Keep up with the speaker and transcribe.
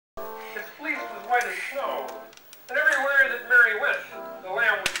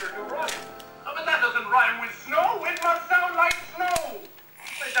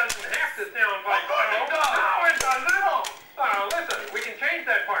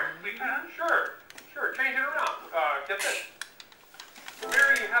That's it.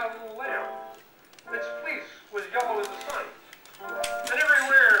 Mary had a little lamb. Its fleece was yellow as the sun. And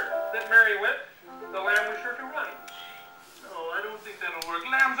everywhere that Mary went, the lamb was sure to run. No, I don't think that'll work.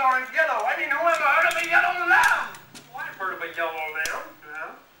 Lambs aren't yellow. I mean, who ever heard of a yellow lamb? Well, I've heard of a yellow lamb.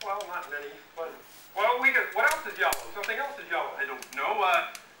 Yeah? Well, not many, but... Well, what else is yellow? Something else is yellow. I don't know.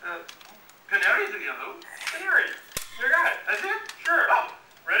 Canaries are yellow. Canary. You got it. That's it? Sure. Oh.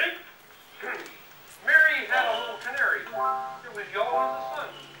 Ready? Mary had a little canary. It was yellow as the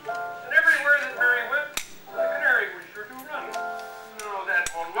sun. And everywhere that Mary went, the canary was sure to run. No, that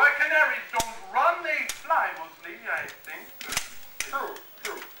won't work. Canaries don't run. They fly mostly, I think. True.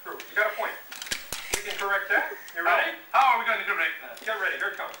 You got a point. We can correct that. You ready? How are we going to correct that? Get ready.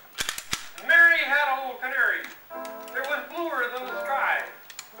 Here it comes.